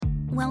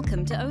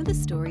Welcome to Oh, the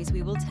Stories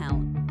We Will Tell,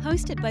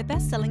 hosted by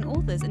best-selling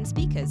authors and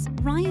speakers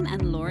Ryan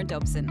and Laura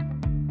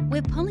Dobson.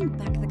 We're pulling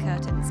back the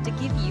curtains to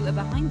give you a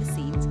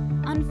behind-the-scenes,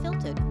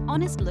 unfiltered,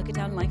 honest look at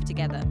our life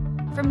together,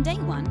 from day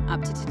one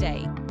up to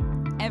today.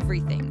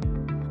 Everything.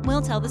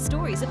 We'll tell the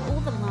stories of all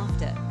the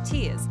laughter,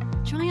 tears,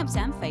 triumphs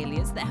and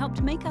failures that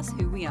helped make us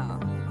who we are.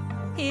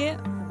 Here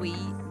we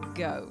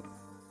go.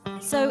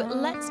 So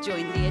let's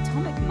join the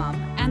Atomic Mum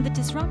and the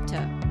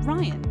Disruptor,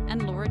 Ryan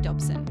and Laura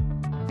Dobson,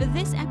 for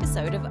this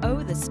episode of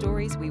Oh, the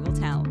Stories We Will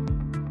Tell.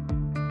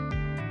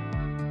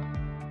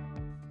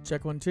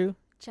 Check 1, 2.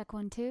 Check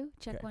 1, 2.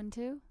 Check Okay. 1,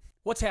 2.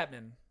 What's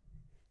happening?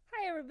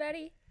 Hi,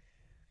 everybody.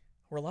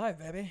 We're live,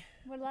 baby.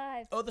 We're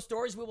live. Oh, the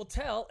Stories We Will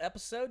Tell,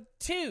 episode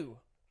 2.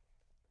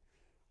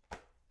 Here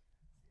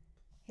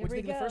What'd we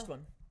you think go. of the first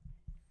one?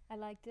 I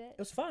liked it. It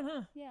was fun,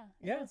 huh? Yeah,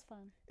 Yeah. it was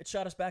fun. It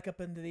shot us back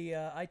up into the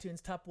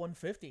iTunes top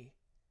 150.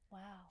 Wow.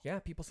 Yeah,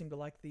 people seem to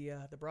like the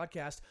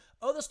broadcast.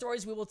 Oh, the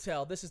Stories We Will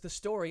Tell. This is the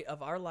story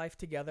of our life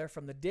together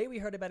from the day we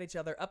heard about each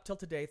other up till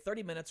today,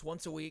 30 minutes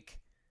once a week.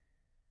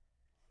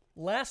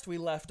 Last we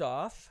left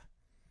off,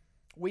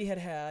 we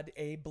had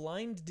a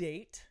blind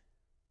date,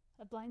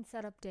 A blind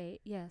setup date,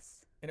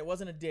 yes. and it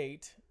wasn't a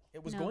date.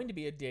 It was No. going to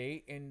be a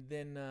date, and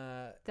then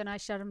Then I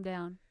shut him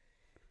down.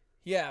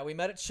 yeah, we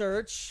met at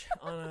church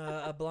on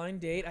a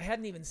blind date. I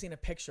hadn't even seen a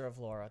picture of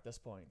Laura at this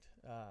point.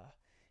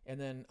 And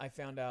then I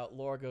found out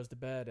Laura goes to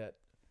bed at...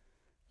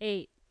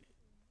 8:30.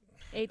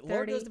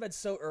 Laura goes to bed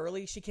so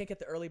early, she can't get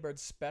the early bird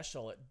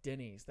special at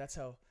Denny's. That's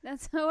how...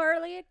 That's how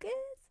early it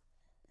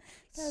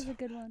is. That was a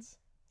good one.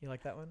 You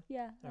like that one?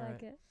 Yeah, I All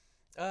like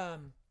right.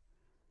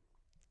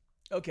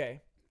 it.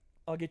 Okay.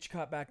 I'll get you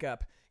caught back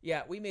up.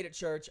 Yeah, we meet at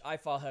church. I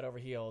fall head over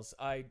heels.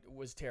 I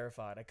was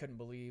terrified. I couldn't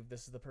believe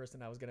this is the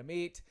person I was going to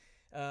meet.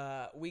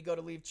 We go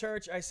to leave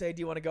church. I say,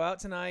 do you want to go out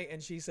tonight?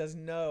 And she says,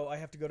 no, I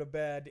have to go to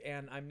bed.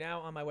 And I'm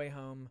now on my way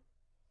home,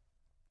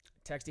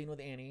 texting with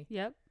Annie,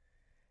 Yep.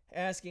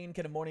 asking,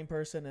 can a morning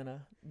person and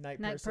a night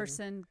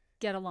person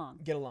get along.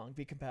 get along,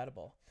 be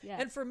compatible? Yeah.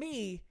 And for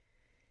me,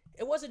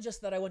 it wasn't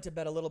just that I went to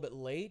bed a little bit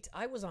late.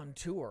 I was on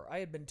tour. I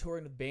had been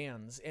touring with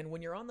bands. And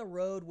when you're on the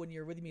road, when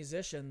you're with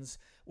musicians,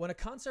 when a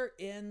concert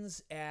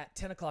ends at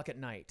 10 o'clock at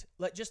night,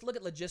 just look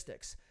at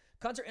logistics.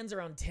 Concert ends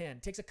around 10.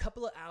 Takes a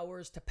couple of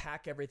hours to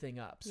pack everything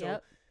up. So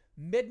Yep.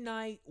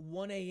 midnight,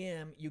 1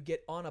 a.m., you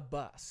get on a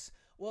bus.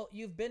 Well,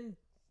 you've been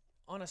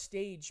on a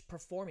stage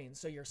performing,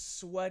 so you're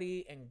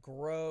sweaty and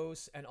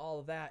gross and all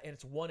of that, and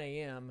it's 1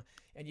 a.m.,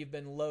 and you've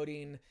been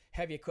loading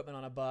heavy equipment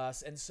on a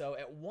bus. And so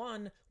at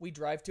 1, we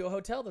drive to a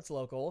hotel that's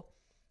local,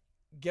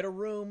 get a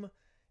room,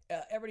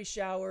 everybody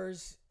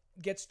showers,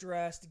 gets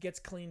dressed, gets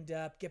cleaned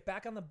up, get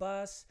back on the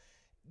bus,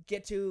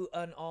 get to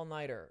an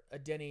all-nighter, a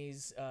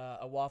Denny's,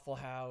 a Waffle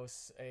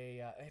House,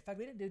 in fact,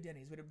 we didn't do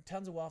Denny's. We did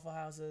tons of Waffle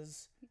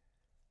Houses,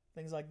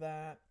 things like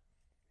that.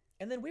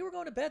 And then we were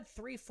going to bed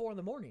 3, 4 in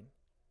the morning.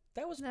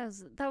 That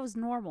was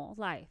normal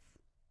life.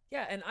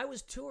 yeah, and I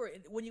was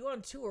touring. When you go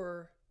on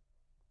tour,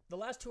 the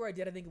last tour I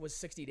did, I think it was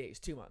 60 days,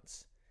 2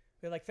 months.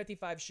 We had like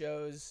 55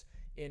 shows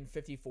in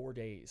 54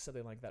 days,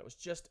 something like that. It was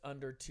just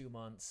under 2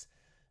 months.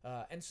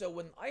 And so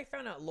when I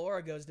found out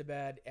Laura goes to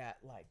bed at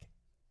like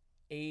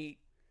 8,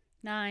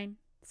 9.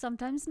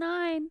 Sometimes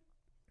 9.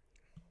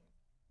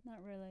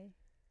 Not really.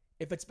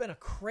 if it's been a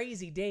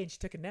crazy day and she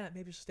took a nap,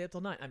 maybe she'll stay up till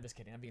 9. I'm just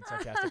kidding. I'm being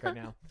sarcastic right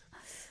now.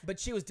 But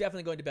she was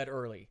definitely going to bed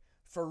early.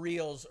 For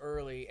reals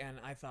early. And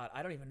I thought,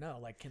 I don't even know.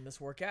 Like, can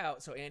this work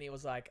out? So Annie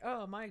was like,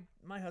 oh, my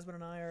husband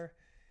and I are...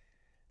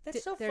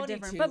 That's so They're funny,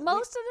 different. too. But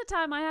most of the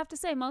time, I have to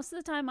say, most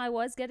of the time I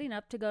was getting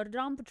up to go to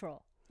Dawn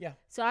Patrol. Yeah.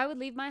 So I would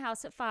leave my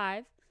house at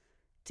 5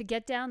 to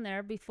get down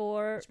there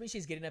before... Which means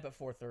she's getting up at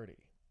 4:30.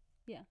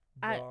 Yeah.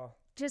 Blah.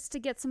 Just to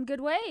get some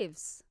good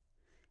waves.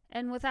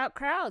 And without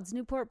crowds.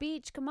 Newport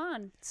Beach, come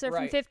on. Surfing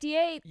Right.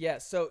 58. Yeah,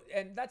 so,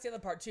 and that's the other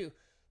part, too.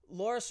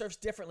 Laura surfs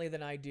differently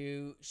than I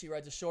do. She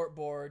rides a short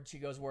board. She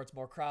goes where it's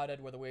more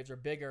crowded, where the waves are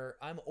bigger.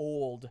 I'm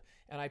old,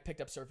 and I picked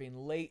up surfing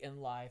late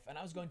in life, and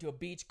I was going to a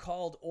beach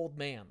called Old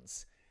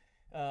Man's.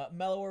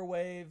 Mellower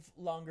wave,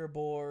 longer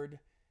board,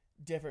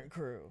 different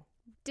crew.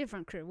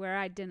 Different crew where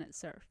I didn't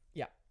surf.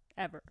 Yeah.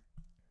 Ever.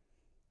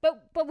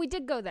 But we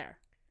did go there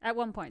at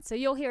one point. So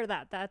you'll hear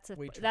that.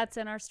 That's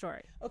in our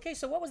story. Okay,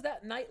 so what was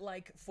that night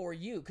like for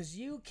you? Because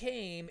you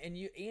came, and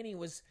Annie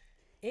was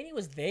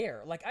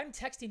there. Like, I'm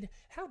texting.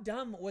 How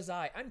dumb was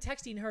I? I'm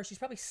texting her. She's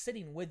probably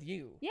sitting with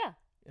you. Yeah.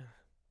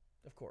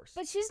 Of course.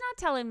 But she's not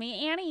telling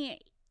me.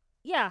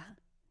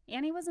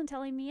 Annie wasn't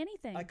telling me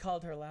anything. I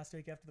called her last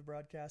week after the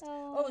broadcast.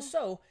 Oh.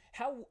 So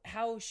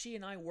how she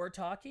and I were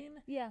talking?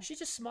 Yeah. She's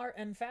just smart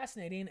and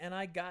fascinating, and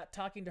I got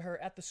talking to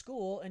her at the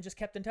school and just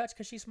kept in touch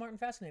because she's smart and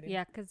fascinating.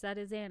 Yeah, because that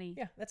is Annie.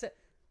 Yeah, that's it.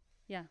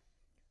 Yeah.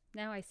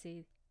 Now I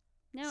see.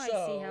 I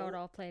see how it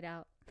all played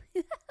out.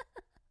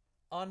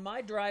 On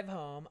my drive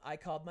home, I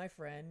called my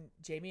friend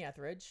Jamie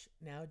Etheridge,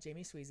 now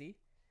Jamie Sweezy.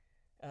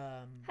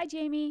 Hi,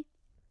 Jamie.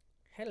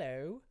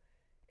 Hello.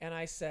 And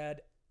I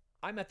said,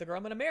 I met the girl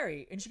I'm going to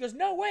marry. And she goes,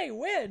 no way,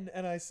 when?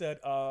 And I said,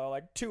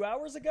 like 2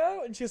 hours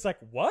ago? And she's like,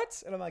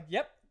 what? And I'm like,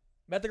 yep,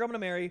 met the girl I'm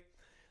going to marry.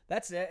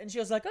 That's it. And she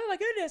was like, oh my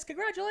goodness,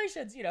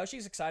 congratulations. You know,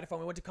 she's excited for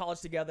me. We went to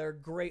college together.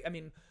 Great. I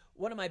mean,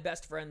 one of my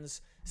best friends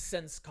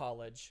since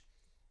college.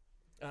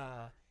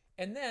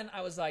 And then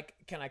I was like,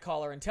 can I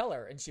call her and tell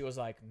her? And she was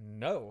like,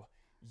 no,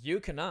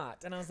 you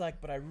cannot. And I was like,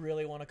 but I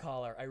really want to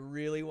call her. I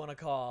really want to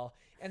call.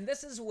 And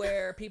this is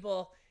where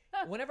people,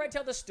 whenever I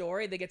tell the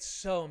story, they get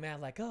so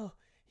mad, like, oh,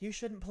 you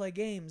shouldn't play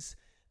games.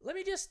 Let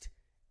me just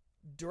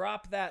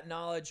drop that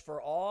knowledge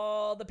for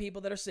all the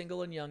people that are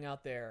single and young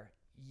out there.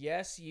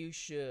 Yes, you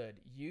should.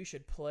 You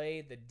should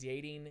play the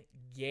dating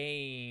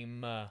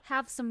game.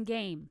 Have some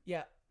game.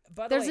 Yeah.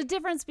 By the There's way, a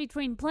difference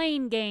between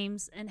playing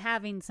games and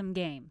having some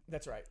game.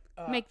 That's right.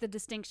 Make the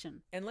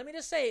distinction. And let me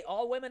just say,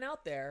 all women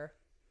out there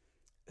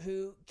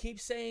who keep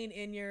saying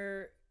in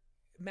your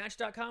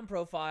Match.com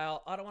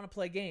profile, I don't want to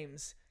play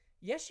games.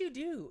 Yes, you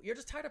do. You're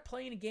just tired of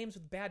playing games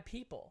with bad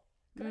people.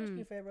 Can I ask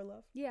you a favor,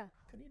 love? Yeah.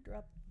 Can you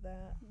drop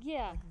that?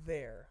 Yeah. Like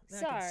there.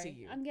 Then Sorry, I can see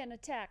you. I'm getting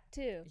attacked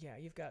too. Yeah,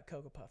 you've got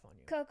Cocoa Puff on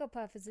you. Cocoa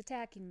Puff is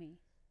attacking me.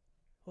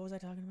 What was I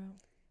talking about?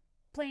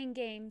 Playing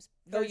games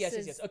versus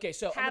yes. Okay,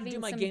 so I'm going to do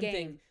my some game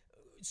thing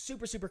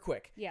super, super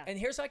quick. Yeah. And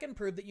here's how I can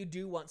prove that you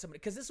do want somebody.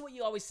 Because this is what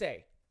you always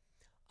say.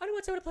 I don't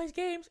want someone who plays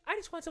games. I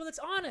just want someone that's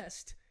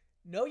honest.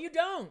 No, you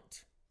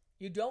don't.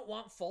 You don't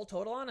want full,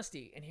 total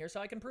honesty. And here's how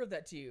I can prove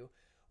that to you.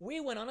 We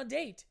went on a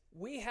date.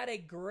 We had a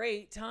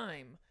great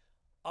time.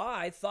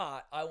 I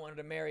thought I wanted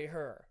to marry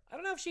her. I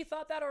don't know if she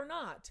thought that or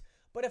not.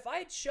 But if I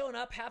had shown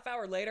up half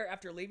hour later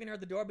after leaving her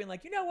at the door being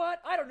like, you know what?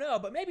 I don't know,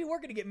 but maybe we're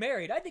going to get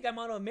married. I think I'm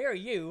going to marry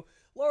you.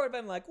 Laura would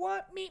have been like,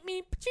 what? Meet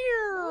me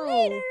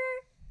later.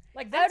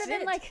 Like, that's I would have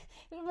been like,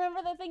 remember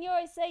the thing you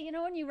always say, you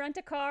know, when you rent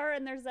a car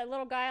and there's that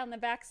little guy on the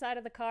back side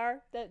of the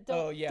car that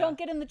don't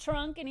get in the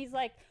trunk, and he's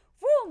like,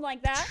 boom,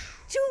 like that.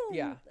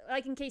 Yeah.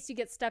 Like in case you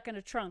get stuck in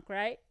a trunk,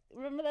 right?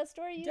 Remember that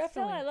story you Definitely. used to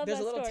tell? I love There's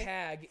that a little story.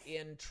 tag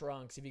in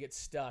trunks. If you get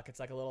stuck, it's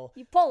like a little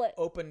You pull it.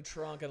 open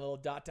trunk and a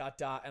little ...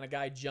 and a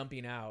guy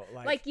jumping out.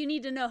 Like you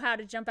need to know how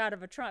to jump out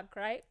of a trunk,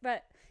 right?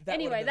 But That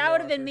anyway, would've been that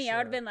would have Laura been for me. I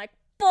would have sure. been like,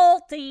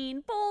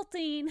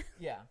 bolting.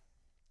 Yeah.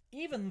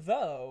 Even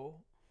though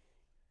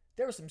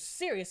there was some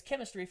serious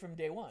chemistry from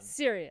day one,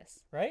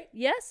 Serious. right?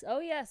 Yes.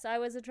 Oh, yes. I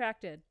was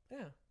attracted.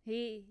 Yeah.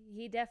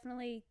 He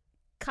definitely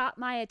caught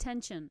my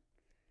attention.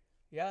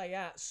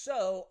 Yeah.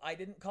 So I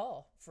didn't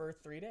call for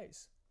 3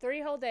 days.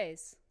 3 whole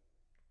days.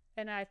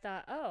 And I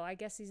thought, oh, I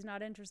guess he's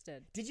not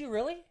interested. Did you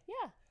really?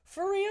 Yeah.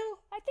 For real?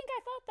 I think I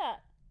thought that.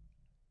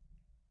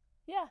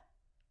 Yeah.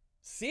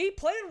 See?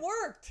 Plan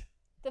worked.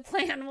 The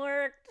plan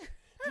worked.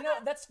 You know,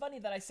 that's funny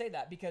that I say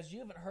that because you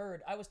haven't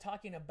heard. I was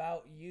talking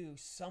about you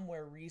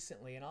somewhere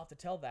recently, and I'll have to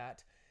tell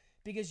that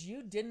because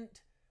you didn't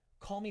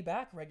call me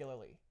back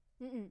regularly.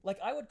 Mm-mm. Like,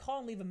 I would call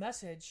and leave a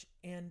message,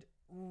 and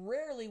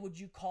rarely would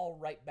you call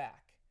right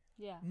back.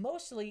 Yeah.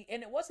 Mostly,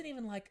 and it wasn't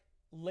even like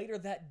later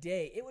that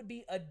day. It would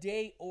be a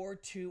day or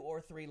 2 or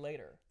 3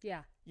 later.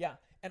 Yeah. Yeah.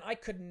 And I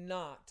could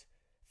not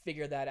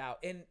figure that out.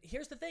 And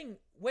here's the thing,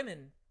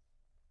 women,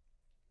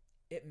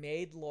 it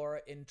made Laura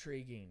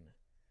intriguing.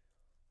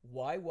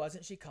 Why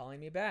wasn't she calling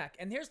me back?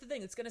 And here's the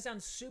thing, it's going to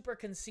sound super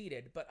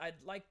conceited, but I'd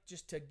like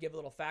just to give a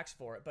little facts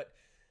for it. But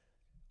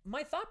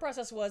my thought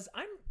process was,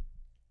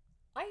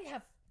 I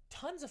have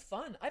tons of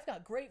fun. I've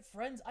got great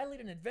friends. I lead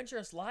an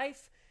adventurous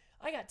life.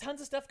 I got tons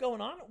of stuff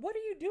going on. What are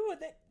you doing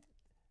that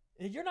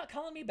you're not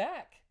calling me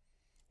back?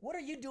 What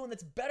are you doing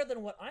that's better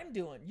than what I'm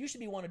doing? You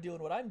should be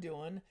doing what I'm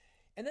doing.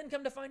 And then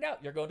come to find out,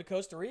 you're going to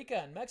Costa Rica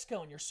and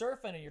Mexico, and you're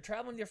surfing, and you're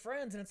traveling with your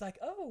friends, and it's like,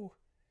 oh.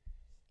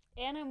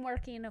 And I'm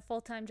working a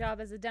full-time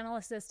job as a dental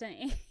assistant,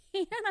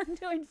 and I'm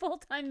doing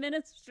full-time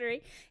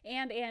ministry,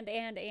 and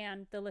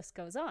the list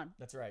goes on.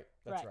 That's right.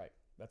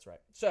 That's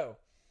right. So,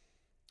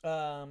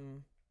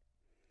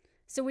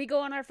 So we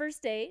go on our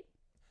first date.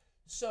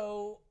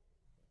 So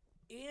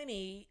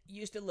Annie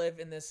used to live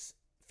in this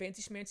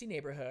fancy schmancy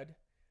neighborhood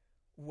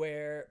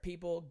where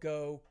people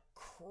go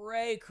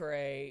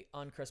cray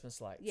on Christmas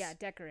lights. Yeah,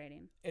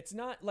 decorating. It's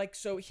not like,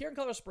 so here in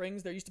Colorado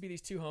Springs, there used to be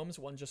these 2 homes,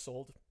 one just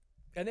sold,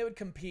 and they would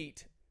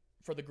compete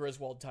for the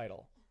Griswold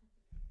title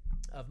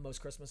of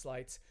most Christmas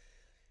lights.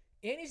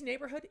 Annie's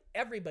neighborhood,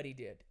 everybody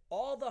did.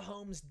 All the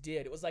homes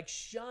did. It was like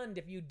shunned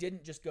if you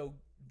didn't just go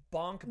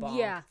bonk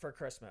for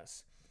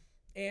Christmas.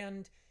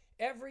 And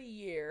every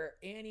year,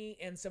 Annie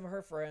and some of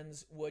her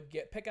friends would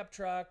get pickup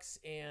trucks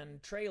and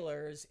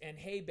trailers and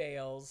hay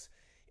bales.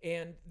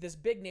 And this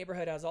big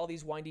neighborhood has all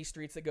these windy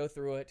streets that go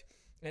through it.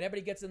 And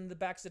everybody gets in the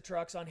backs of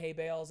trucks on hay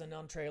bales and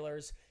on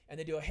trailers. And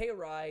they do a hay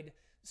ride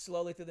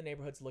slowly through the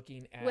neighborhoods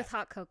looking at... With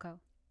hot cocoa.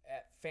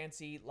 At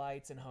fancy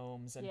lights and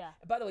homes. And yeah.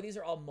 By the way, these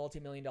are all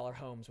multi-million-dollar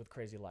homes with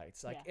crazy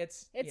lights. Like, yeah.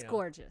 It's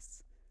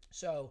gorgeous.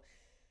 So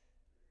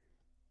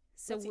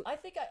I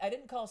think I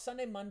didn't call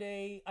Sunday,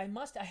 Monday. I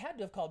had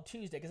to have called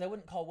Tuesday because I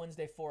wouldn't call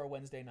Wednesday for a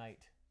Wednesday night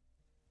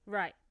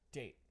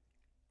date.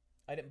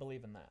 I didn't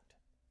believe in that.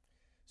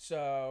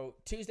 So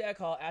Tuesday I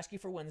call, ask you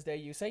for Wednesday.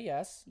 You say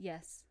yes.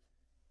 Yes.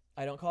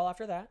 I don't call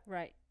after that.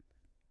 Right.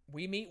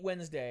 We meet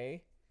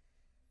Wednesday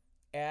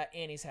at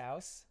Annie's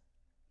house.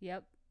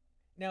 Yep.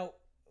 Now,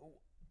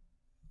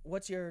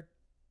 what's your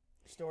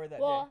story that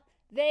day? Well,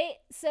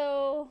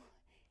 So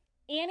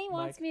Annie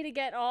wants Mike. me to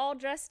get all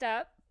dressed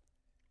up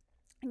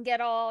and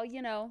get all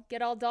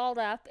dolled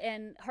up,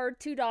 and her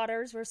 2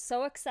 daughters were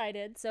so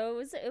excited. So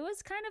it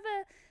was kind of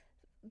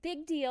a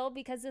big deal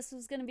because this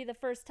was going to be the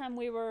first time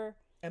we were.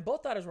 And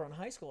both daughters were in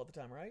high school at the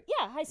time, right?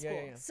 Yeah, high school.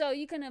 yeah. So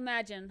you can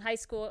imagine high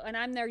school, and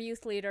I'm their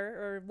youth leader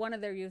or one of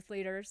their youth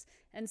leaders.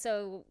 And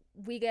so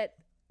we get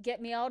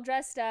me all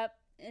dressed up,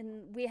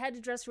 and we had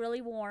to dress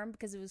really warm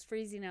because it was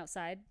freezing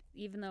outside,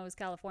 even though it was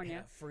California.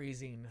 Yeah,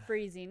 freezing.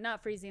 Freezing,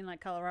 not freezing like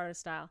Colorado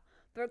style,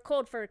 but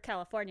cold for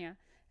California.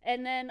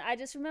 And then I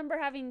just remember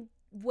having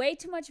way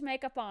too much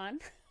makeup on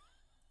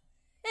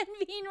and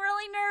being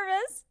really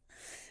nervous.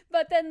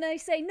 But then they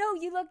say, "No,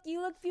 you look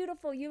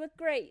beautiful. You look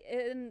great."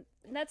 And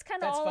that's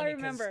kind of all I funny 'cause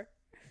remember.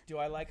 Do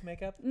I like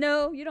makeup?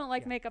 No, you don't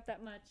like makeup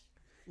that much.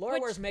 Laura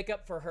wears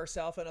makeup for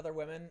herself and other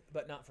women,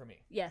 but not for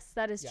me. Yes,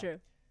 that is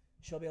true.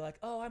 She'll be like,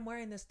 "Oh, I'm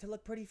wearing this to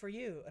look pretty for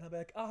you," and I'll be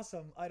like,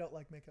 "Awesome! I don't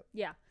like makeup."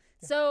 Yeah.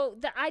 So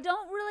I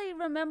don't really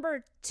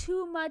remember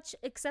too much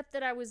except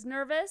that I was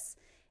nervous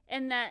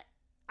and that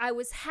I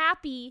was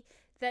happy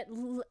that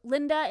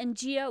Linda and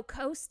Gio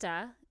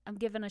Costa, I'm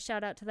giving a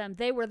shout out to them,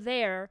 they were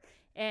there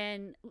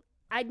and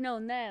I'd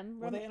known them.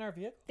 Were they in our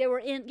vehicle? They were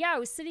in, yeah, I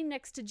was sitting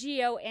next to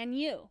Gio and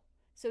you.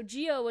 So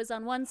Gio was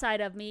on one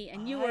side of me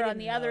and you were on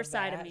the other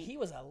side of me. He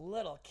was a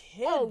little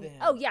kid then.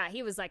 Oh yeah,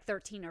 he was like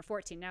 13 or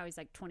 14. Now he's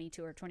like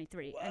 22 or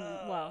 23. And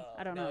well,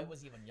 I don't know. No, it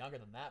was even younger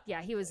than that.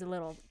 Yeah, he was a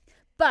little,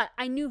 but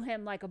I knew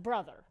him like a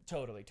brother.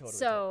 Totally.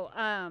 So,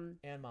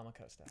 and Mama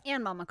Costa.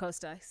 And Mama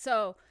Costa.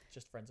 So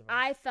Just friends of ours.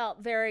 I felt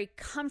very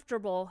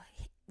comfortable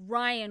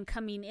Ryan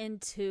coming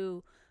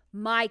into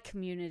my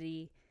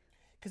community.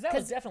 Because that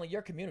was definitely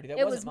your community.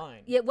 That wasn't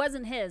mine. It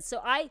wasn't his.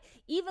 So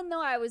even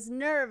though I was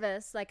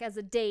nervous, like as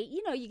a date,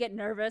 you get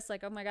nervous,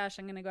 like, oh my gosh,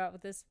 I'm going to go out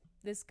with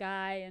this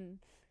guy and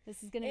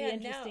this is going to be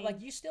interesting. Now,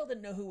 like, you still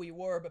didn't know who we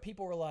were, but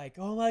people were like,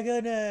 "Oh my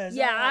goodness!"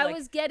 Yeah, I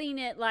was getting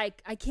it.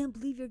 Like, I can't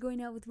believe you're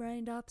going out with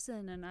Ryan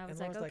Dobson, and I was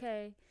like, Laura's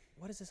okay,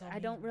 what does this all mean? I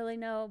don't really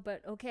know,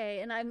 but okay.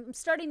 And I'm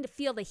starting to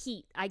feel the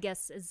heat, I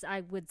guess, as I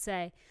would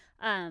say.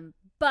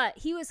 But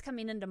he was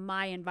coming into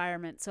my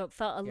environment, so it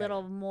felt a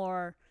little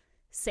more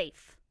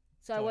safe.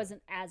 So I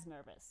wasn't as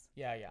nervous.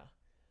 Yeah.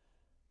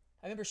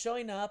 I remember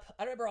showing up.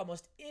 I don't remember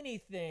almost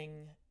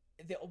anything.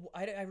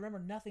 I remember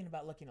nothing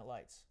about looking at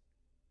lights.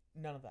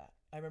 None of that.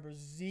 I remember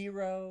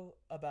zero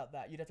about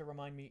that. You'd have to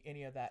remind me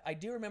any of that. I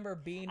do remember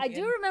being. I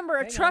do remember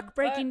a truck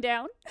breaking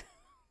down.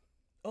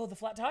 Oh, the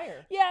flat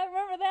tire. Yeah, I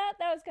remember that.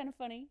 That was kind of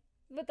funny.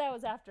 But that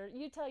was after.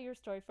 You tell your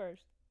story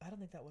first. I don't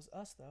think that was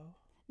us, though.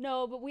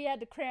 No, but we had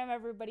to cram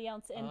everybody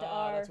else into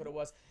our... That's what it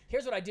was.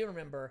 Here's what I do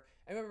remember.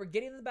 I remember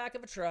getting in the back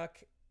of a truck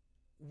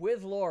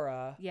with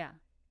Laura. Yeah.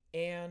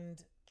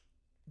 And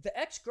the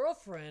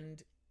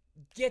ex-girlfriend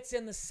gets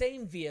in the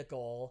same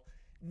vehicle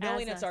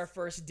knowing it's our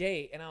first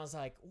date. And I was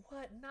like,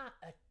 what?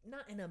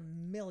 Not in a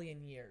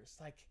million years.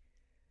 Like,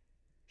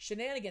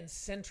 shenanigans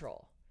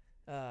central.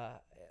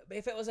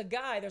 If it was a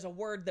guy, there's a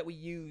word that we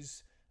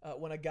use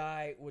when a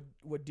guy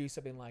would do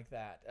something like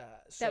that.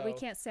 That we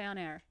can't say on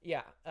air.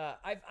 Yeah.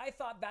 I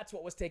thought that's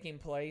what was taking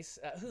place.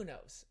 Who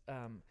knows?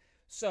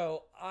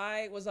 So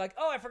I was like,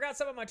 oh, I forgot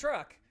some in my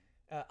truck.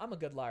 I'm a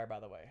good liar, by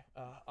the way,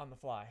 on the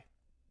fly.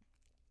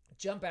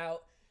 Jump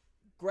out,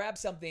 grab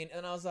something,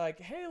 and I was like,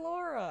 hey,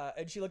 Laura.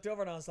 And she looked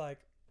over, and I was like,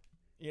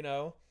 I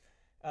don't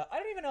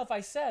even know if I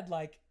said,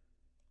 like,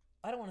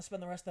 I don't want to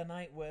spend the rest of the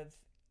night with...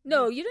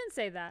 No, you didn't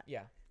say that.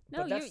 Yeah.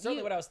 No, but that's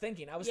certainly what I was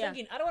thinking. I was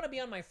thinking, I don't want to be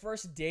on my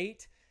first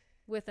date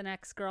with an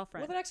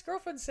ex-girlfriend. With an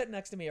ex-girlfriend sitting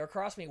next to me or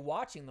across me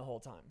watching the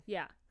whole time.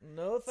 Yeah.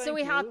 No, thank you. So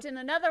we hopped in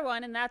another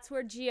one, and that's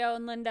where Gio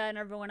and Linda and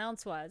everyone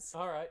else was.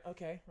 All right.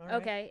 Okay. All right.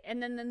 Okay.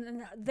 And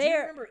then there... Do you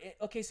remember...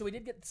 Okay, so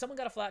someone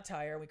got a flat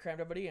tire, and we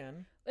crammed everybody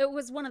in. It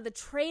was one of the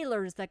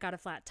trailers that got a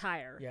flat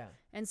tire. Yeah.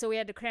 And so we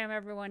had to cram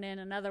everyone in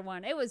another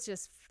one. It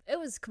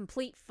was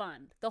complete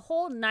fun. The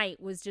whole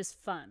night was just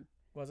fun.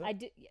 Was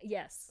it?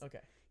 Yes. Okay.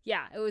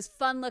 Yeah, it was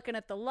fun looking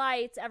at the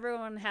lights.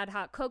 Everyone had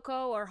hot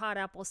cocoa or hot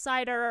apple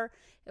cider.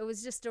 It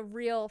was just a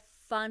real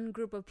fun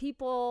group of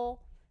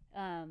people.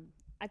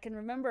 I can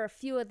remember a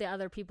few of the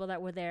other people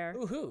that were there.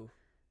 Ooh, who?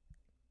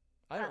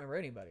 I don't remember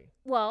anybody.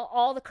 Well,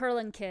 all the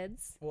Curlin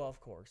kids. Well, of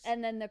course.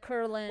 And then the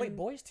Curlin... Wait,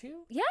 boys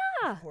too? Yeah.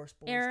 Of course,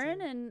 boys Aaron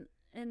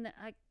too.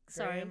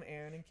 sorry. Graham,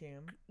 Aaron, and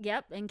Cam.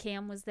 Yep, and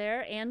Cam was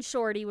there. And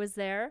Shorty was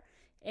there.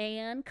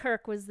 And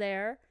Kirk was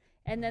there.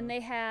 And then they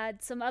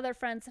had some other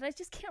friends that I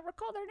just can't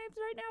recall their names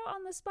right now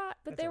on the spot,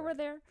 but they were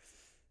there.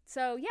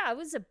 So, yeah, it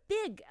was a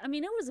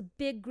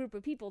big group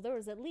of people. There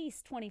was at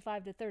least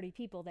 25 to 30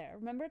 people there.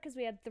 Remember? Because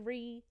we had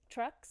 3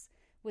 trucks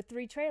with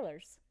 3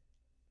 trailers.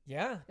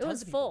 Yeah. It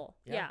was full.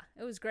 Yeah,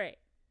 it was great.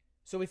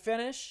 So we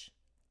finish,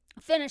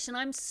 and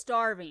I'm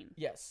starving.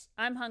 Yes.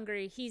 I'm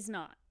hungry. He's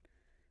not.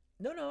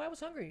 No, I was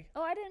hungry.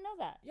 Oh, I didn't know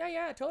that.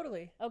 Yeah,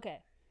 totally. Okay.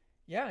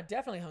 Yeah,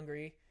 definitely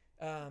hungry.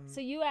 So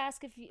you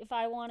asked if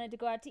I wanted to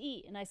go out to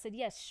eat, and I said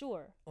yes,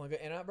 sure. I want to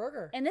go In-N-Out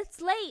Burger. And it's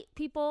late,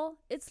 people.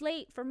 It's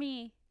late for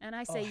me, and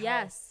I say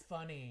yes.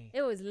 Funny.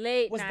 It was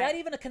late. Was that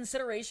even a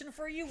consideration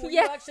for you? Were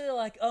Yeah. you actually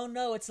like, oh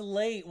no, it's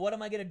late. What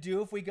am I gonna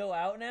do if we go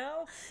out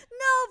now?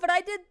 No, but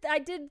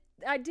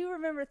I do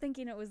remember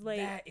thinking it was late.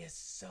 That is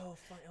so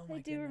funny. Oh my I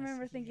do goodness.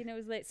 remember thinking it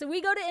was late. So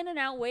we go to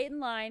In-N-Out, wait in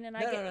line, and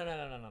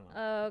No.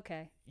 Oh,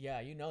 okay. Yeah,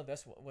 you know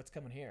this. What's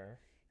coming here?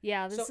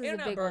 Yeah, this So is a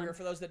In-N-Out big Burger, one.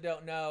 for those that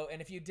don't know,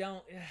 and if you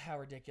don't, how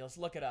ridiculous.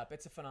 Look it up.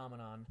 It's a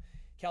phenomenon.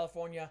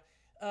 California,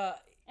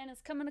 And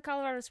it's coming to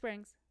Colorado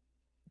Springs.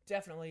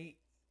 definitely.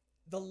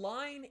 The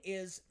line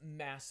is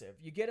massive.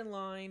 You get in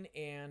line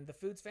and the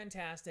food's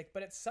fantastic,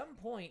 but at some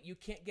point you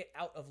can't get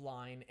out of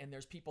line and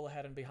there's people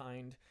ahead and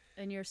behind.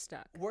 And you're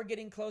stuck. We're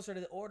getting closer to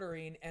the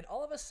ordering, and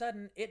all of a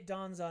sudden it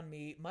dawns on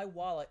me my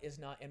wallet is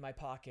not in my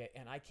pocket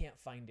and I can't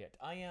find it.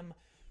 I am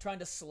trying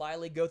to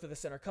slyly go through the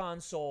center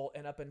console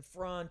and up in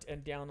front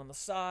and down on the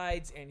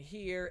sides and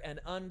here and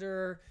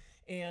under,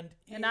 and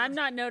I'm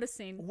not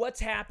noticing. what's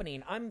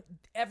happening. I'm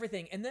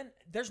everything, and then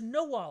there's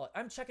no wallet.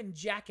 I'm checking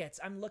jackets.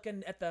 I'm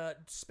looking at the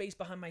space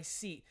behind my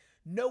seat.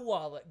 No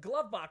wallet,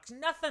 glove box,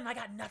 nothing. I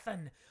got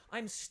nothing.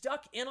 I'm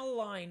stuck in a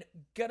line,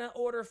 gonna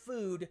order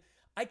food.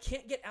 I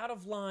can't get out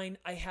of line.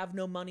 I have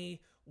no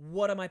money.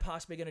 What am I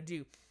possibly gonna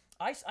do?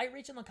 I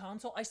reach in the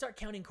console. I start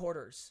counting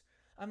quarters.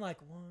 I'm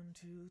like 1,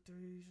 2,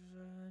 3.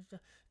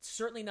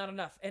 Certainly not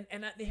enough. And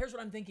here's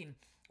what I'm thinking.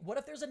 What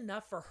if there's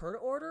enough for her to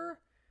order,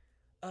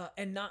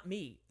 and not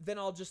me? Then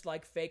I'll just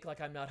like fake like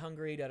I'm not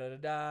hungry. Da da da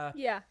da.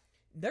 Yeah.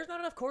 There's not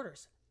enough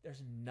quarters.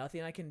 There's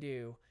nothing I can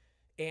do,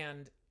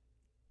 and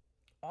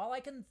all I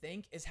can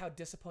think is how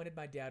disappointed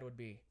my dad would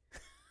be.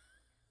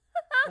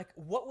 Like,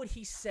 what would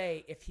he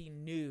say if he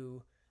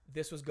knew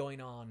this was going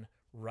on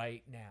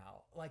right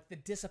now? Like the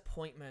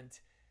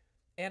disappointment.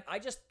 And I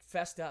just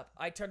fessed up.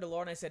 I turned to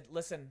Laura and I said,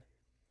 listen,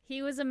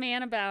 He was a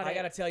man about I it.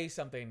 got to tell you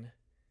something.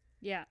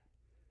 Yeah.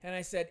 And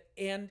I said,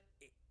 and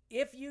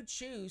if you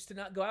choose to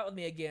not go out with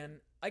me again,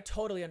 I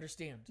totally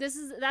understand.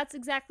 That's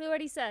exactly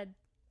what he said.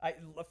 I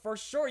for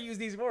sure use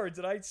these words,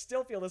 and I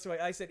still feel this way.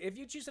 I said, if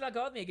you choose to not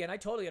go out with me again, I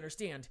totally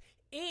understand.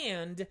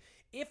 And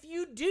if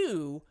you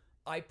do,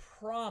 I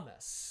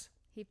promise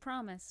He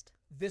promised.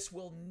 this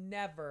will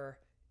never,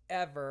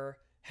 ever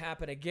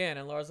happen again.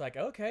 And Laura's like,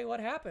 okay, what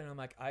happened? I'm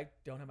like, I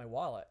don't have my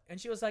wallet. And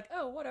she was like,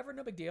 oh, whatever,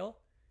 no big deal.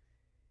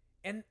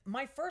 And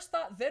my first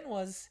thought then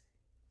was,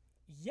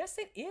 yes,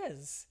 it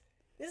is.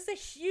 This is a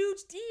huge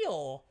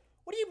deal.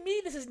 What do you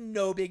mean this is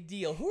no big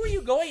deal? Who are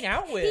you going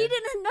out with? He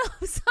didn't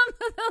know some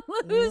of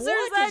the losers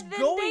What I'd is been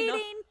going on?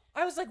 dating.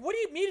 I was like, what do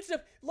you mean?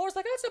 Laura's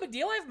like, oh, it's no big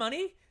deal. I have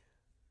money.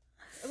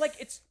 Like,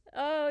 it's,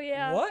 Oh,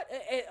 yeah. what?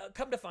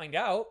 Come to find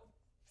out,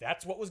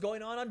 that's what was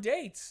going on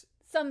dates.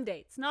 Some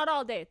dates. Not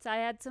all dates. I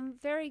had some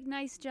very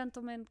nice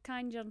gentlemen,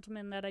 kind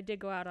gentlemen that I did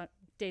go out on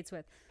dates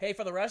with. Hey,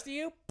 for the rest of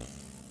you,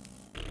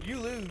 you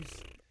lose.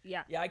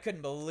 Yeah. Yeah, I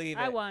couldn't believe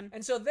it. I won.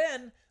 And so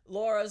then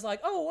Laura's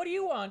like, oh, what do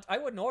you want? I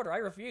wouldn't order. I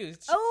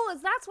refused. Oh,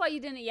 that's why you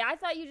didn't. Yeah, I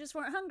thought you just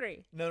weren't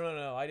hungry.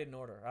 No. I didn't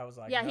order. I was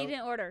like, Yeah, nope. he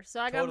didn't order. So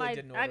I Totally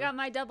didn't I order. got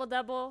my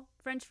double,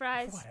 French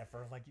fries.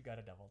 Whatever. Like, you got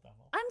a double.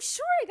 I'm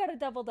sure I got a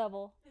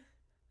double.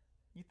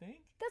 You think?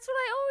 That's what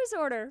I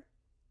always order.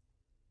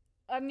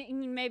 I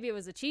mean, maybe it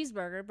was a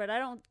cheeseburger, but I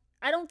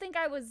don't think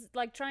I was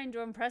like trying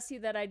to impress you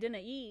that I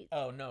didn't eat.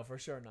 Oh, no, for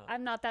sure not.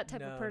 I'm not that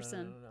type of No,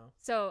 person. No.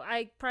 So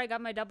I probably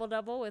got my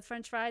double with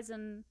French fries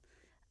and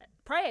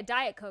probably a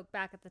Diet Coke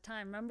back at the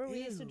time. Remember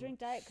we used to Ew. drink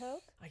Diet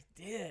Coke? I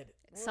did.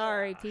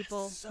 Sorry, Ugh,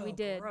 people. So We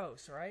did.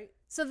 gross, right?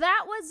 So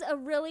that was a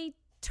really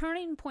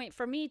turning point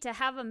for me to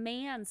have a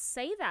man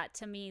say that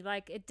to me.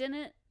 Like it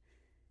didn't.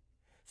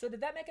 So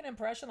did that make an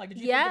impression? Like,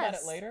 did you Yes, think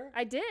about it later?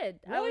 I did.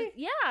 Really?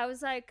 I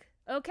was like,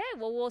 okay,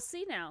 well, we'll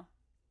see now.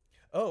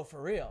 Oh,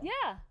 for real?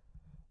 Yeah.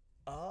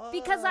 Oh.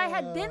 Because I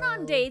had been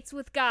on dates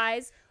with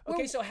guys. where-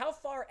 Okay, so how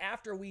far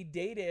after we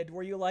dated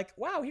were you like,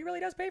 wow, he really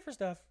does pay for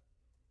stuff?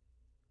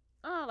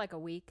 Oh, like a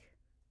week.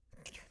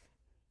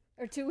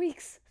 Or 2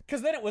 weeks.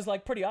 Because then it was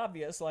like pretty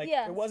obvious. Like,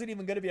 Yes. it wasn't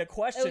even going to be a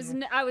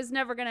question. I was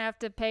never going to have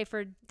to pay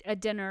for a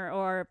dinner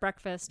or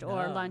breakfast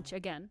or No. lunch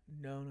again.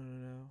 No.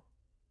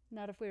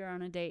 Not if we were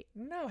on a date.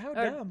 No, how Or,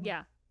 dumb.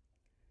 yeah.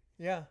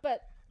 Yeah.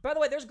 But By the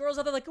way, there's girls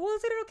out there like, well,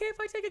 is it okay if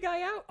I take a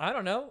guy out? I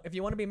don't know. If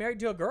you want to be married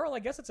to a girl, I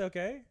guess it's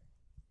okay.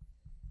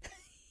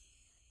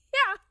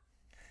 yeah.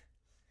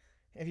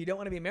 If you don't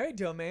want to be married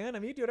to a man, I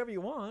mean, you do whatever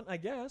you want, I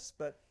guess.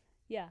 But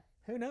Yeah.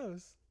 who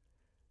knows?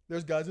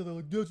 There's guys out there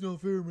like, that's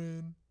not fair,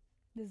 man.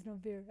 There's no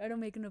fear. I don't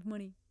make enough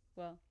money.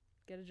 Well,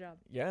 get a job.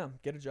 Yeah,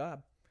 get a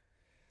job.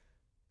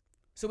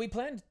 So we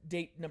planned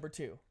date number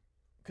 2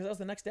 because that was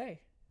the next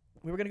day.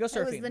 We were going to go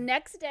surfing. It was the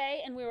next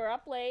day, and we were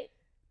up late.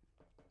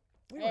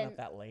 we weren't and- up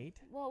that late.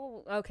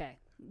 Well, okay.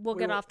 We'll We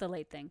get were- off the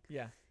late thing.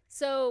 Yeah.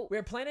 So, We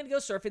were planning to go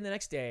surfing the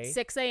next day.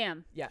 6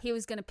 a.m. Yeah. He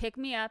was going to pick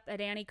me up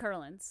at Annie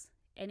Curlin's,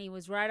 and he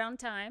was right on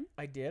time.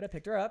 I did. I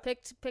picked her up.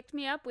 Picked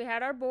me up. We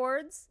had our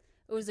boards.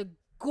 It was a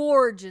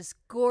gorgeous,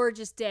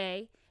 gorgeous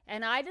day,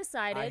 and I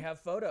decided I have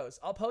photos.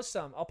 I'll post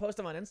some. I'll post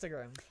them on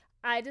Instagram.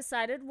 I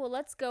decided, well,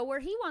 let's go where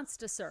he wants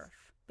to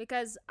surf,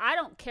 because I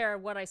don't care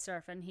what I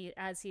surf. And he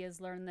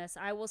has learned this,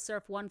 I will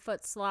surf 1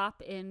 foot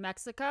slop in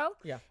Mexico.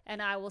 Yeah.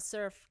 And I will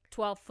surf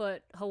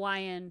 12-foot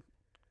Hawaiian,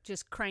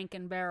 just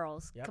cranking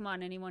barrels. Yep. Come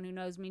on, anyone who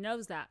knows me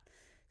knows that.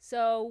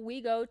 So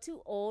we go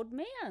to Old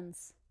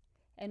Man's,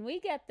 and we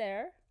get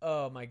there,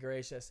 Oh my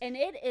gracious. and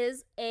it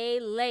is a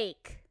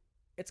lake.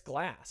 It's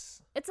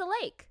glass. It's a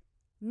lake.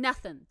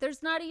 Nothing.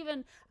 There's not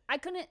even. I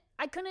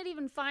couldn't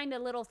even find a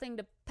little thing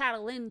to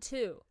paddle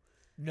into.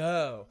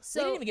 No. So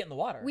we didn't even get in the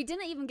water. We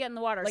didn't even get in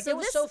the water. Like, so it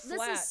was this, so this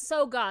flat. is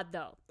so God,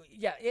 though.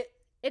 Yeah,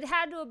 It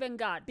had to have been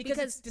God, because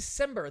it's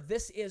December.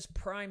 This is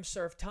prime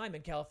surf time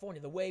in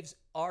California. The waves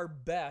are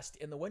best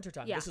in the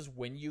wintertime. Yeah. This is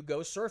when you go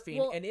surfing,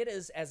 Well, and it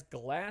is as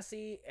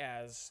glassy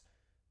as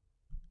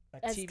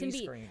a as TV can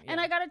be. screen.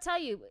 And I got to tell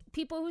you,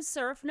 people who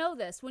surf know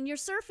this. When you're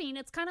surfing,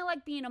 it's kind of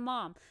like being a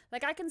mom.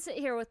 Like, I can sit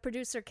here with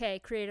producer K,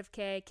 Creative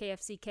K,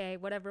 KFC K,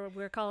 whatever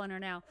we're calling her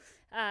now.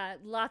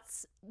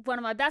 One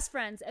of my best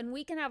friends, and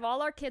we can have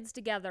all our kids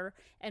together,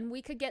 and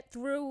we could get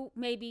through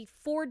maybe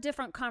 4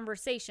 different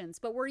conversations,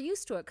 but we're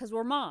used to it because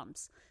we're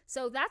moms.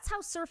 So that's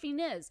how surfing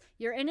is.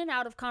 You're in and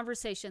out of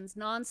conversations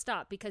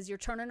nonstop because you're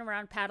turning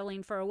around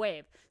paddling for a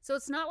wave. So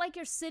it's not like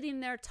you're sitting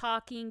there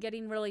talking,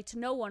 getting really to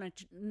know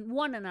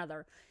one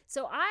another.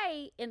 So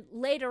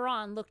later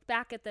on looked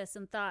back at this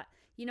and thought,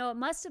 it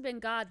must have been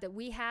God that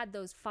we had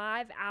those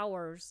 5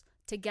 hours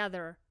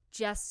together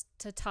just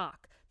to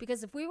talk.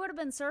 Because if we would have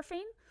been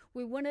surfing,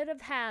 we wouldn't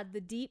have had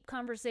the deep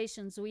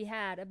conversations we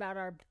had about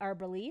our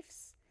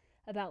beliefs,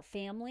 about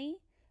family,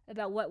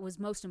 about what was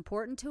most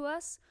important to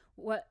us,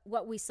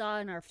 what we saw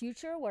in our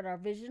future, what our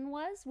vision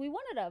was. We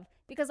wouldn't have,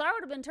 because I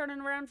would have been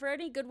turning around for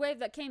any good wave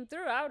that came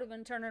through. I would have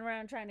been turning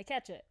around trying to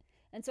catch it.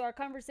 And so our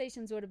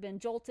conversations would have been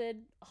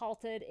jolted,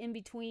 halted, in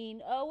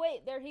between. Oh,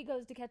 wait, there he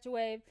goes to catch a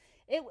wave.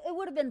 It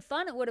would have been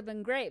fun. It would have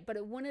been great, but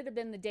it wouldn't have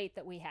been the date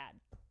that we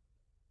had.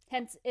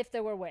 Hence, if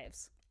there were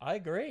waves. I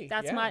agree.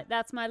 That's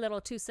my little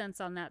 2 cents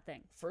on that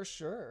thing. For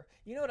sure.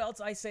 You know what else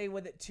I say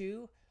with it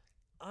too?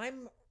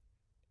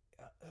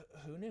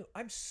 Who knew?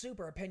 I'm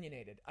super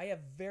opinionated. I have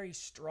very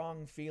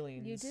strong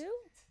feelings. You do?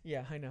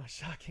 Yeah, I know.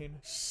 Shocking.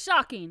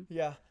 Shocking.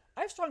 Yeah.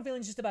 I have strong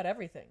feelings just about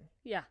everything.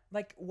 Yeah.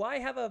 Like, why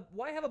have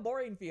a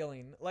boring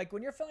feeling? Like,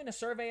 when you're filling a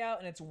survey out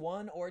and it's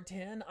 1 or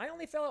 10, I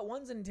only fill out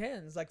 1s and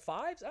 10s. Like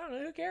 5s, I don't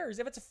know, who cares?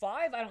 If it's a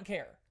 5, I don't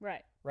care.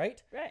 Right.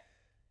 Right? Right.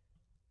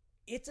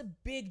 It's a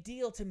big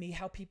deal to me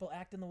how people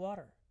act in the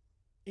water.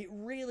 It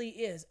really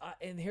is.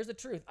 And here's the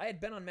truth. I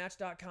had been on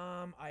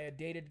Match.com. I had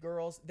dated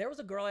girls. There was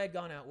a girl I had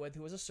gone out with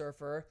who was a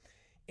surfer.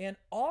 And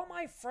all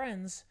my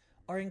friends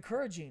are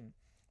encouraging.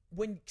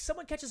 When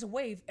someone catches a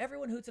wave,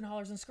 everyone hoots and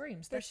hollers and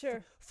screams. For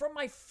sure. From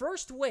my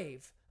first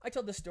wave, I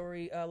told this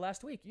story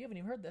last week. You haven't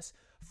even heard this.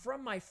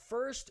 From my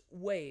first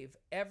wave,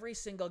 every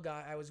single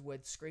guy I was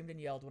with screamed and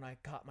yelled when I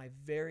caught my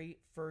very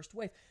first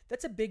wave.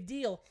 That's a big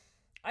deal.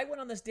 I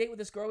went on this date with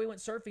this girl. We went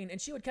surfing, and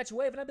she would catch a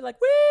wave, and I'd be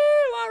like, woo,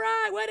 all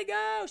right, way to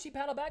go. She'd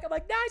paddle back. I'm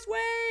like, nice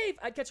wave.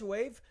 I'd catch a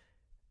wave.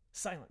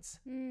 Silence.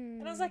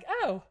 And I was like,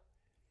 oh,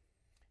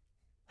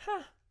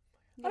 I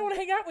don't want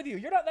to hang out with you.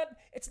 You're not that.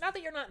 It's not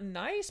that you're not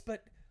nice,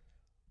 but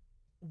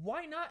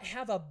why not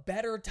have a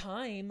better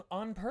time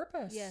on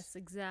purpose? Yes,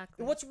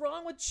 exactly. What's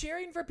wrong with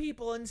cheering for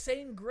people and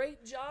saying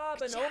great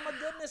job and oh my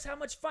goodness, how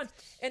much fun?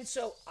 And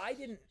so I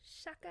didn't.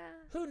 Shaka.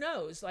 Who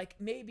knows? Like,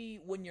 maybe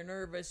when you're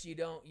nervous, you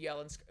don't yell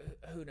and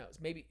who knows?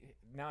 Maybe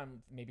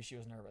maybe she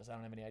was nervous. I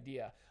don't have any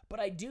idea. But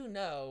I do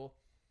know,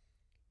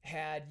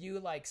 had you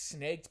like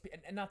snaked,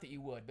 and not that you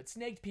would, but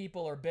snaked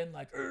people or been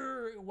like,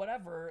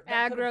 whatever.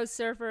 Aggro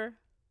surfer.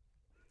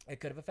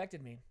 It could have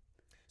affected me.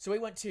 So we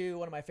went to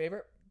one of my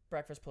favorite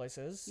breakfast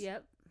places.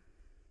 Yep.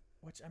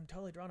 Which I'm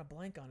totally drawing a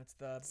blank on. It's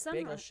the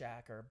Sunrise. Bagel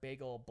Shack or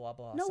Bagel blah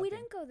blah. No, something. we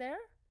didn't go there.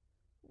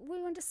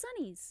 We went to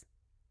Sonny's.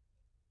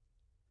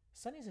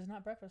 Sonny's is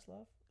not breakfast,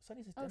 love.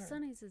 Sonny's is dinner. Oh,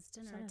 Sonny's is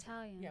dinner. Sonny's-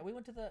 Italian. Yeah, we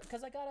went to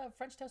because I got a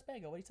French toast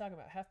bagel. What are you talking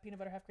about? Half peanut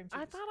butter, half cream cheese.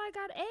 I thought I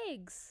got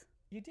eggs.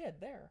 You did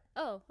there.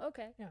 Oh,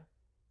 okay. Yeah.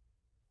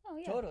 Oh,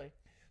 yeah. Totally.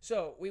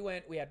 So we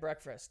went. We had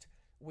breakfast.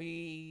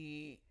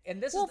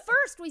 And this Well, is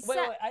first we wait,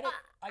 sat. wait, I got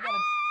a,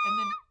 and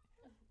then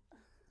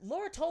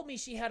Laura told me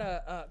she had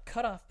a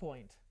cutoff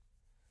point.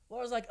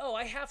 Laura was like, "Oh,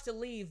 I have to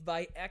leave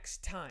by X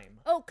time."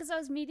 Oh, because I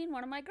was meeting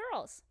one of my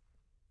girls.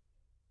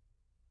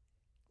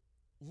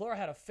 Laura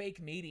had a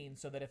fake meeting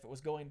so that if it was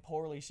going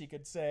poorly, she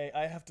could say,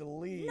 "I have to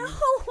leave."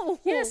 No.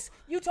 Yes,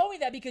 you told me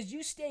that because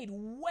you stayed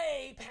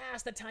way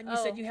past the time you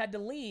Oh. said you had to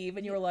leave,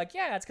 and you were like,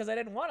 "Yeah, it's because I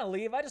didn't want to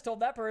leave. I just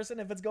told that person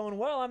if it's going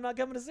well, I'm not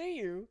coming to see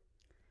you."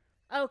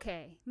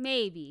 Okay,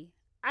 maybe.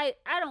 I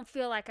don't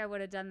feel like I would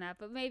have done that,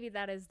 but maybe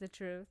that is the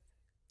truth.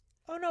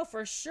 Oh no,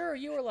 for sure.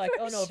 You were like, For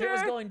 "Oh no, if it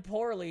was sure. going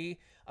poorly,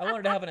 I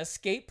wanted to have an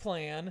escape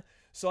plan."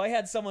 So I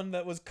had someone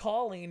that was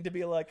calling to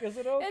be like, "Is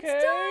it okay?"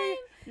 It's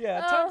time.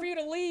 Yeah, Oh. time for you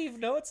to leave.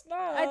 No, it's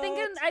not. I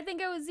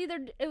think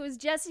it was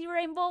Jessie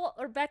Rainbow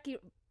or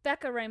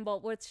Becca Rainbow,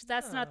 which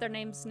that's not their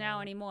names now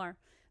Oh. anymore.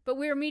 But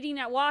we were meeting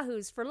at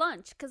Wahoo's for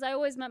lunch because I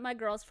always met my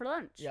girls for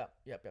lunch. Yep.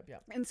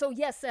 And so,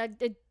 yes, I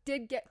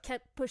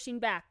kept pushing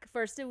back.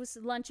 First, it was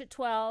lunch at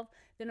 12.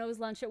 Then it was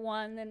lunch at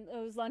 1. Then it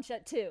was lunch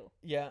at 2.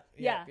 Yeah.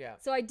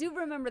 So I do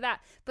remember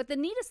that. But the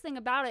neatest thing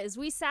about it is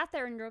we sat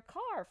there in your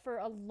car for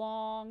a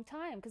long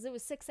time because it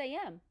was 6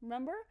 a.m.,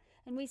 remember?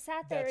 And we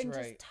sat there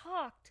just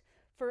talked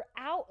for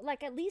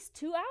at least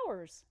 2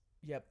 hours.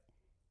 Yep.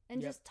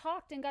 And just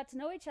talked and got to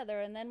know each other.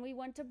 And then we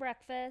went to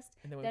breakfast.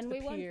 And then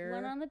we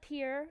went on the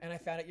pier. And I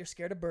found out you're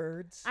scared of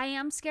birds. I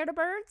am scared of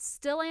birds.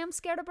 Still am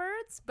scared of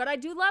birds. But I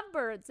do love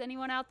birds.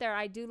 Anyone out there,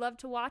 I do love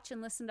to watch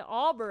and listen to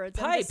all birds.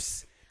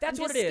 Pipes. That's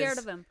what it is. I'm scared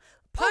of them.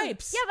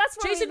 Pipes. Oh, yeah,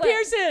 that's where Jason we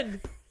went.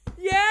 Pearson.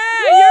 Yeah,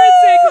 you're in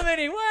San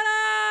Clemente. What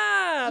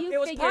up? You it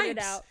was figured Pipes.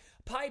 it out.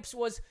 Pipes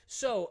was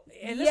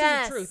and this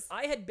is the truth.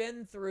 I had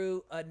been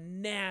through a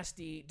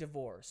nasty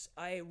divorce.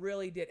 I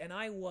really did. And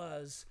I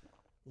was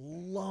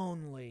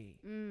lonely.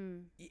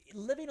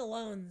 Living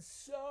alone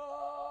sucks.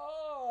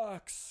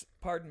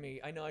 Pardon me.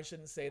 I know I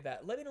shouldn't say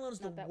that. Living alone is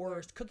the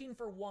worst. Cooking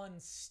for one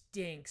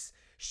stinks.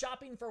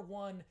 Shopping for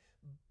one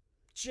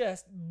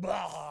just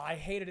I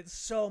hated it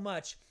so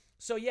much.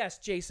 So yes,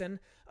 Jason,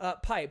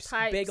 Pipes,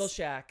 Bagel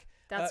Shack.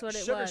 That's what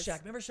it Sugar was. Shack.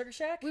 Remember Sugar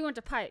Shack? We went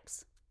to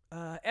Pipes.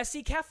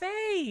 SC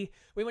Cafe.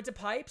 We went to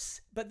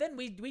Pipes, but then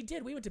we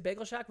went to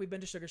Bagel Shack. We've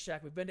been to Sugar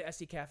Shack. We've been to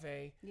SC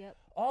Cafe. Yep.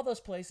 All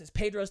those places.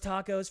 Pedro's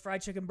Tacos,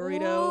 fried chicken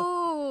burrito.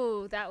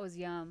 Ooh, that was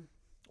yum.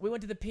 We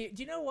went to the Do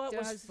you know what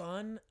was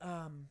fun?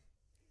 I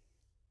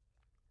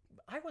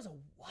was a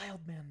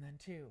wild man then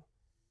too.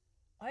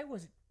 I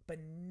was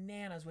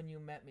bananas when you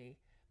met me.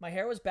 My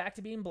hair was back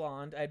to being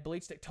blonde. I had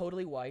bleached it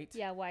totally white.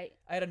 Yeah, white.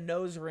 I had a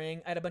nose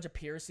ring. I had a bunch of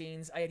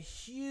piercings. I had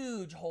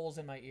huge holes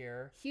in my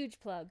ear. Huge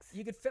plugs.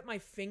 You could fit my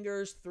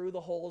fingers through the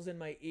holes in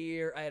my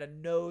ear. I had a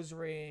nose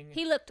ring.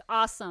 He looked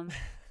awesome.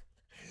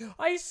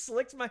 I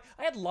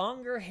had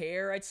longer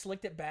hair. I'd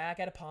slicked it back.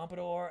 I had a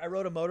pompadour. I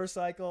rode a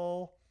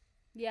motorcycle.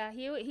 Yeah,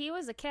 he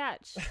was a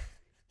catch.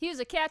 He was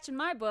a catch in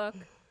my book.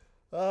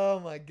 Oh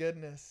my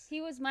goodness.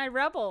 He was my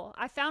rebel.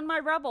 I found my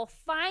rebel.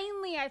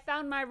 Finally, I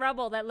found my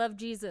rebel that loved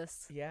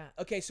Jesus. Yeah.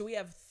 Okay, so we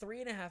have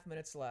 3.5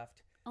 minutes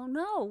left. Oh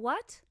no,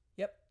 what?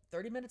 Yep.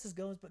 30 minutes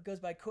goes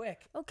by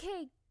quick.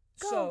 Okay,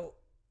 go. So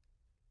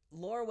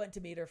Laura went to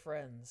meet her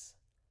friends.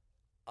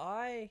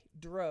 I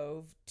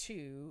drove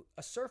to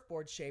a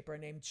surfboard shaper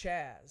named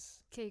Chaz.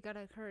 Okay, you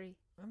gotta hurry.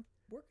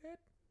 We're good.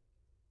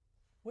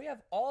 We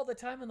have all the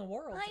time in the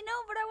world. I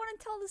know, but I want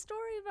to tell the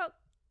story about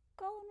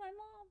calling my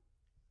mom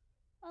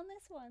on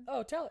this one.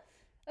 Oh, tell it.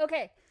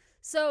 Okay,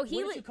 so What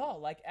did you call?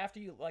 Right after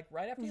you my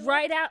left?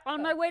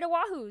 way to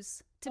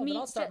Wahoo's to meet. Then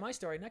I'll start my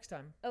story next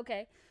time.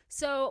 Okay,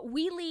 so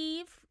we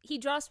leave. He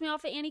drops me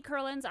off at Annie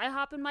Curlin's. I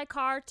hop in my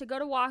car to go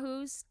to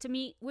Wahoo's to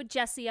meet with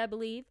Jesse, I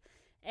believe,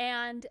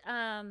 and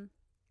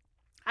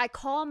I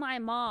call my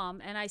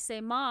mom and I say,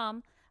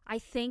 "Mom, I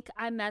think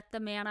I met the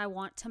man I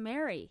want to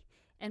marry."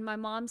 And my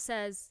mom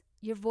says,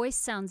 "Your voice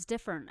sounds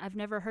different. I've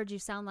never heard you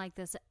sound like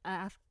this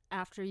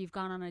after you've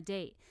gone on a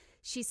date."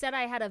 She said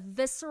I had a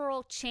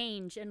visceral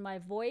change in my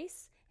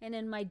voice and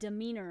in my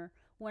demeanor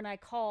when I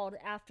called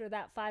after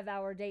that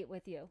 5-hour date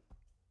with you.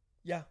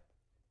 Yeah.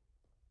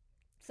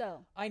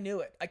 So. I knew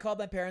it. I called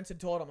my parents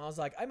and told them. I was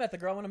like, I met the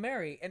girl I want to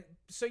marry. And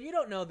so you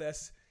don't know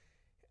this.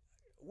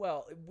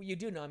 Well, you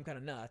do know I'm kind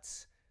of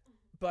nuts.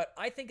 But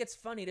I think it's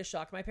funny to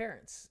shock my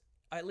parents.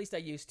 At least I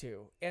used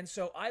to. And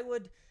so I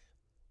would,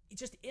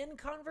 just in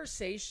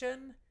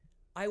conversation,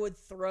 I would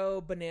throw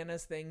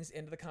bananas things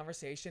into the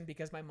conversation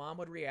because my mom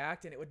would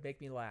react and it would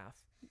make me laugh.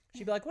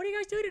 She'd be like, "What are you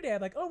guys doing today?"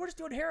 I'm like, "Oh, we're just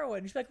doing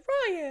heroin." She'd be like,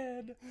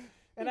 "Ryan."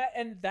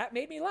 And that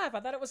made me laugh. I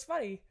thought it was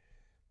funny.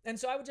 And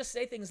so I would just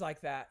say things like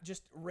that,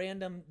 just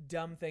random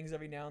dumb things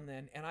every now and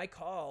then. And I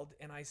called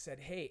and I said,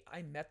 "Hey,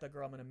 I met the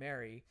girl I'm going to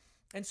marry."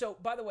 And so,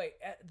 by the way,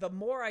 the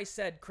more I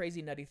said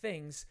crazy, nutty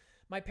things,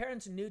 my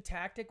parents' new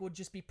tactic would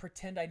just be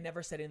pretend I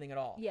never said anything at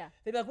all. Yeah.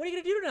 They'd be like, "What are you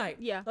going to do tonight?"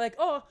 Yeah. Like,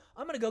 "Oh,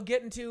 I'm going to go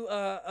get into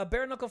a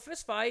bare knuckle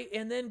fist fight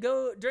and then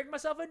go drink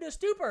myself into a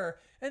stupor."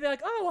 And they're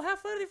like, "Oh, well, have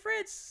fun with your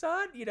friends,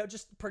 son."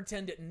 Just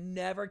pretend it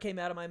never came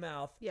out of my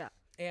mouth. Yeah.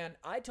 And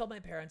I told my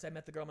parents I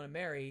met the girl I'm going to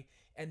marry,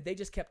 and they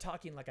just kept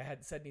talking like I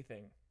hadn't said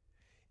anything.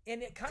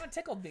 And it kind of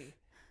tickled me.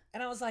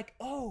 And I was like,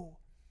 oh,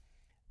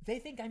 they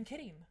think I'm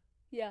kidding.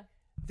 Yeah.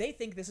 They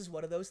think this is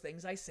one of those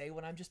things I say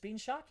when I'm just being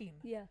shocking.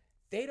 Yeah.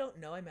 They don't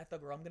know I met the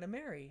girl I'm going to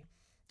marry.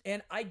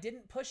 And I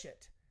didn't push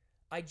it.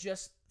 I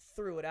just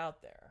threw it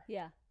out there.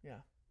 Yeah. Yeah.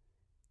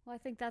 Well, I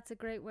think that's a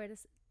great way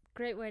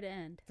to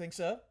end. Think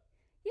so?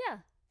 Yeah.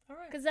 All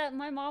right. Because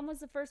my mom was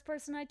the first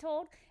person I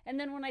told. And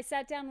then when I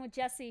sat down with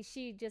Jessie,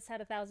 she just had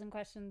 1,000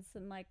 questions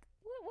and like,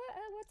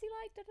 what's he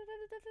like? Da, da, da,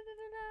 da, da,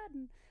 da, da.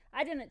 And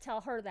I didn't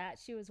tell her that.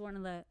 She was one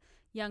of the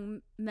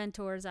young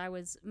mentors I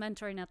was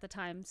mentoring at the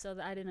time. So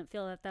that I didn't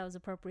feel that was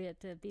appropriate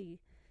to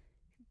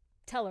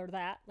tell her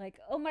that. Like,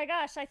 oh my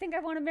gosh, I think I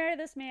want to marry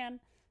this man.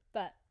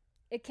 But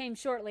it came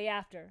shortly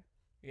after.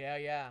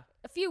 Yeah.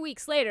 A few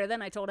weeks later,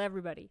 then I told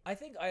everybody. I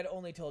think I'd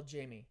only told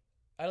Jamie.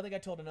 I don't think I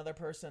told another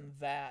person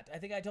that. I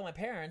think I told my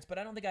parents, but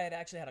I don't think I had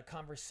actually had a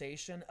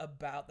conversation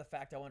about the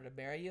fact I wanted to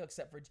marry you,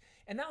 except for,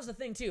 and that was the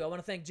thing too. I want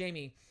to thank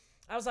Jamie.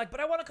 I was like, but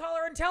I want to call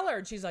her and tell her.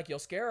 And she's like, you'll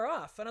scare her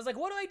off. And I was like,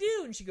 what do I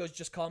do? And she goes,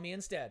 just call me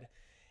instead.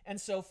 And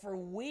so for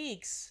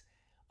weeks,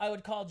 I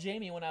would call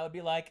Jamie when I would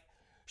be like,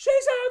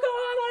 she's so cool,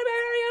 I want to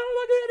marry you,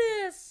 look at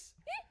this.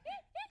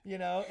 You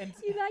know? And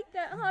You like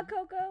that, huh,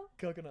 Coco?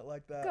 coconut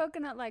like that.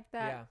 Coconut like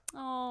that. Yeah.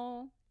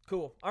 Oh.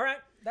 Cool. All right.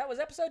 That was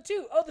episode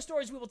 2. Oh, the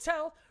stories we will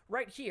tell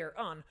right here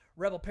on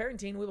Rebel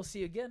Parenting. We will see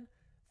you again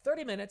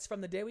 30 minutes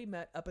from the day we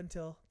met up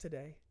until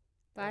today.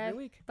 Bye. Every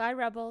week. Bye,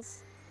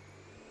 Rebels.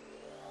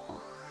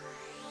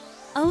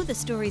 Oh, the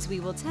Stories We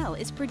Will Tell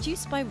is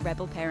produced by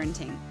Rebel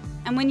Parenting.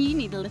 And when you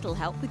need a little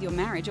help with your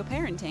marriage or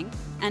parenting,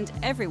 and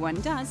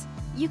everyone does,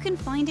 you can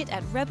find it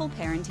at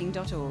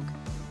rebelparenting.org.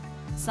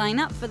 Sign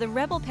up for the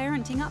Rebel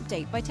Parenting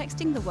Update by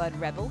texting the word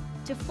REBEL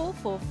to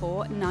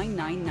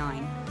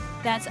 444999.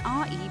 That's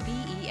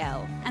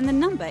REBEL, and the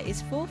number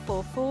is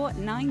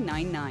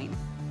 444999.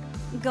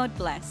 God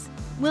bless.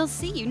 We'll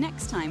see you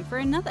next time for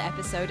another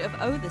episode of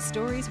Oh, the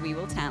Stories We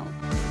Will Tell.